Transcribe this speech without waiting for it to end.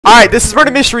Alright, this is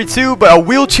Murder Mystery 2, but a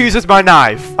wheel chooses my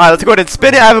knife. Alright, let's go ahead and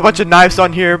spin it. I have a bunch of knives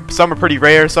on here. Some are pretty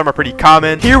rare, some are pretty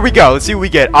common. Here we go. Let's see what we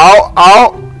get. Oh,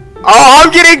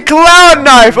 I'm getting clown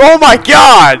knife. Oh my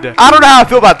god. I don't know how I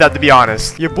feel about that, to be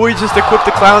honest. Your boy just equipped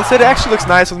the clown set. It actually looks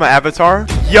nice with my avatar.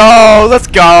 Yo, let's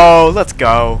go. Let's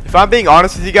go. If I'm being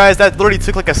honest with you guys, that literally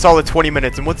took like a solid 20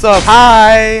 minutes. And what's up?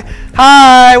 Hi.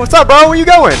 Hi. What's up, bro? Where you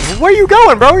going? Where you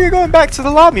going, bro? You're going back to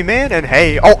the lobby, man. And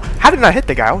hey. Oh, how did I hit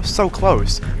the guy? I was so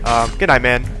close. Good night,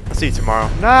 man. I'll see you tomorrow.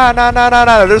 Nah.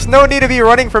 There's no need to be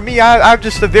running from me. I'm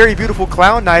just a very beautiful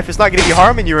clown knife. It's not going to be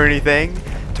harming you or anything.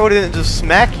 Totally didn't just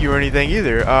smack you or anything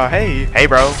either. Hey,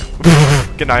 bro.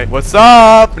 Good night. What's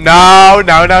up? No.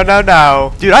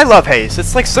 Dude, I love haste.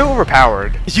 It's like so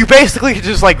overpowered. You basically can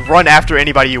just like run after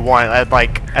anybody you want at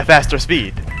like a faster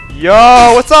speed.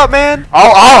 Yo, what's up, man?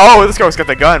 Oh, this girl's got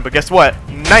the gun, but guess what?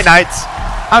 Night-nights.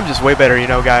 I'm just way better, you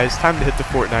know, guys. Time to hit the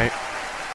Fortnite.